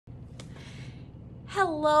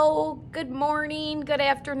Hello, good morning, good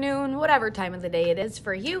afternoon, whatever time of the day it is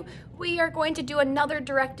for you. We are going to do another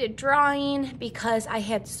directed drawing because I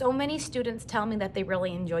had so many students tell me that they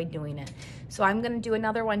really enjoyed doing it. So I'm going to do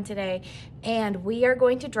another one today, and we are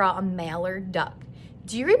going to draw a mallard duck.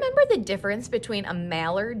 Do you remember the difference between a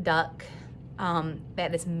mallard duck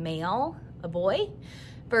that is male, a boy,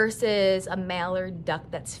 versus a mallard duck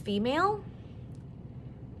that's female?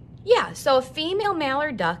 Yeah, so a female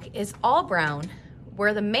mallard duck is all brown,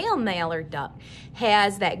 where the male mallard duck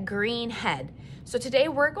has that green head. So today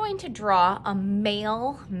we're going to draw a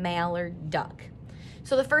male mallard duck.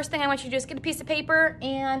 So the first thing I want you to do is get a piece of paper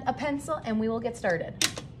and a pencil, and we will get started.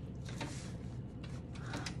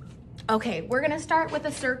 Okay, we're gonna start with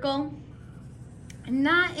a circle,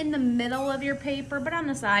 not in the middle of your paper, but on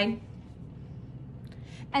the side.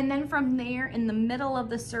 And then from there, in the middle of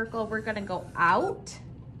the circle, we're gonna go out,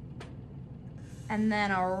 and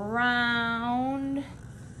then around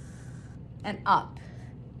and up.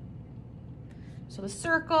 So the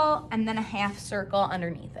circle and then a half circle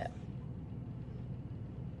underneath it.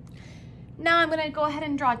 Now I'm gonna go ahead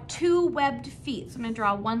and draw two webbed feet. So I'm gonna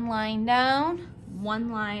draw one line down,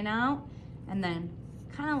 one line out, and then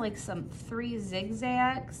kind of like some 3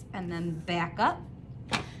 zigzags and then back up.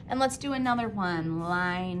 And let's do another one.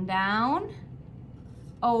 Line down,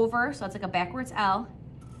 over, so it's like a backwards L,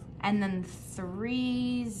 and then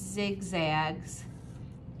 3 zigzags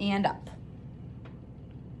and up.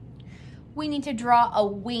 We need to draw a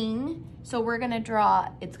wing. So we're gonna draw,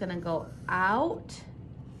 it's gonna go out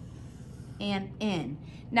and in.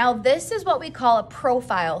 Now this is what we call a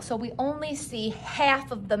profile. So we only see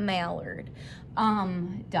half of the mallard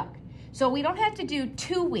duck. So we don't have to do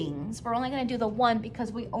 2 wings. We're only gonna do the one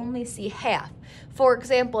because we only see half. For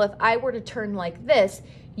example, if I were to turn like this,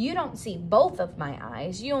 you don't see both of my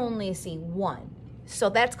eyes, you only see one. So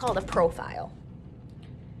that's called a profile.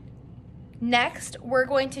 Next, we're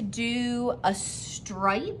going to do a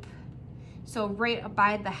stripe. So right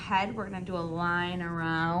by the head, we're gonna do a line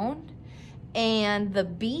around, and the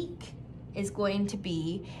beak is going to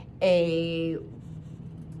be a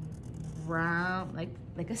round,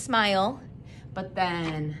 like a smile, but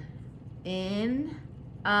then in,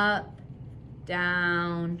 up,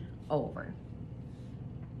 down, over.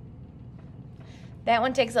 That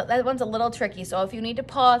one's a little tricky, so if you need to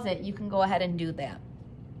pause it, you can go ahead and do that.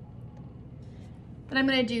 Then I'm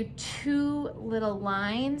gonna do 2 little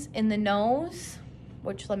lines in the nose,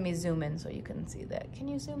 which let me zoom in so you can see that. Can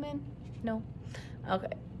you zoom in? No?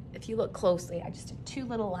 Okay, if you look closely, I just did 2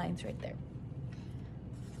 little lines right there.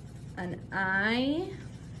 An eye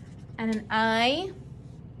and an eye.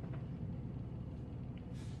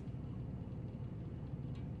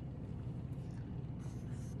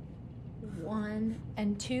 One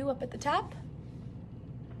and 2 up at the top.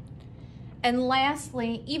 And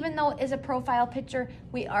lastly, even though it is a profile picture,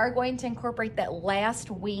 we are going to incorporate that last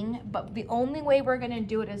wing, but the only way we're gonna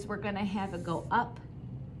do it is we're gonna have it go up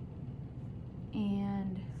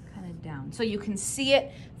and kind of down. So you can see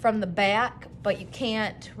it from the back, but you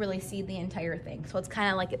can't really see the entire thing. So it's kind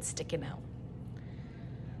of like it's sticking out.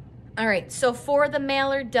 All right, so for the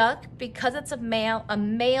mallard duck, because it's a male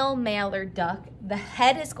mallard duck, the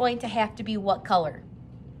head is going to have to be what color?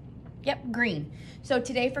 Yep, green. So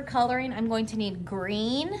today for coloring, I'm going to need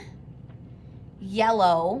green,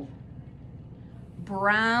 yellow,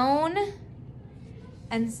 brown,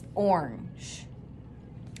 and orange.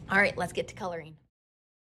 All right, let's get to coloring.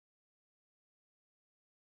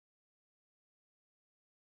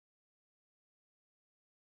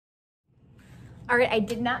 All right, I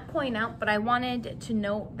did not point out, but I wanted to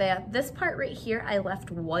note that this part right here, I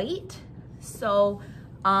left white. So,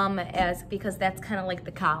 because that's kind of like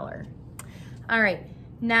the collar. All right,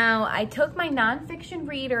 now I took my nonfiction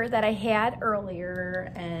reader that I had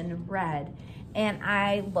earlier and read, and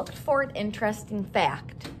I looked for an interesting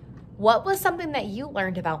fact. What was something that you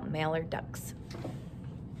learned about mallard ducks?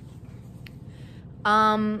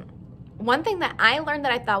 One thing that I learned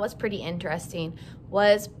that I thought was pretty interesting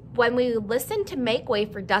was when we listened to Make Way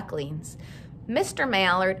for Ducklings, Mr.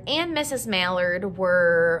 Mallard and Mrs. Mallard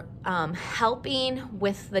were helping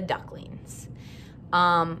with the ducklings.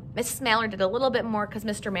 Mrs. Mallard did a little bit more because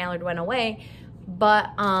Mr. Mallard went away,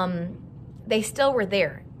 but they still were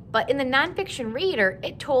there. But in the nonfiction reader,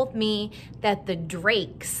 it told me that the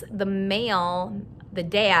drakes, the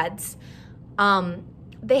dads,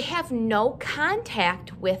 they have no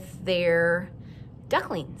contact with their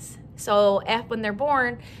ducklings. So when they're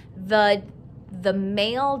born, the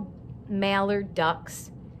male mallard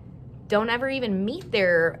ducks don't ever even meet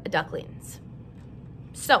their ducklings.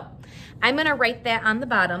 So I'm gonna write that on the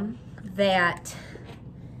bottom that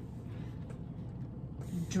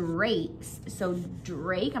drakes. So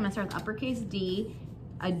drake, I'm gonna start with uppercase D.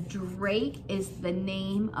 A drake is the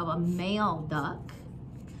name of a male duck.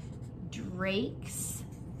 Drakes,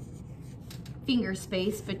 finger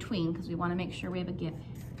space between, because we want to make sure we have a gift,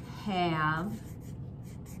 have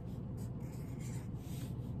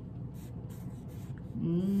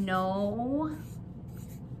no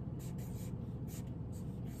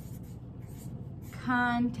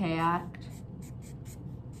contact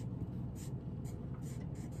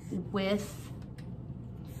with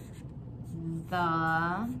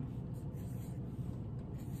the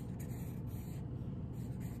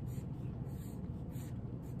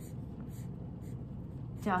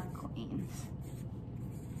ducklings.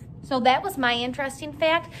 So that was my interesting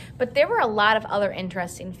fact, but there were a lot of other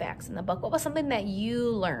interesting facts in the book. What was something that you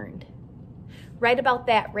learned? Write about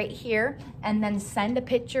that right here, and then send a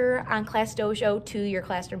picture on Class Dojo to your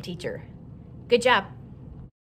classroom teacher. Good job.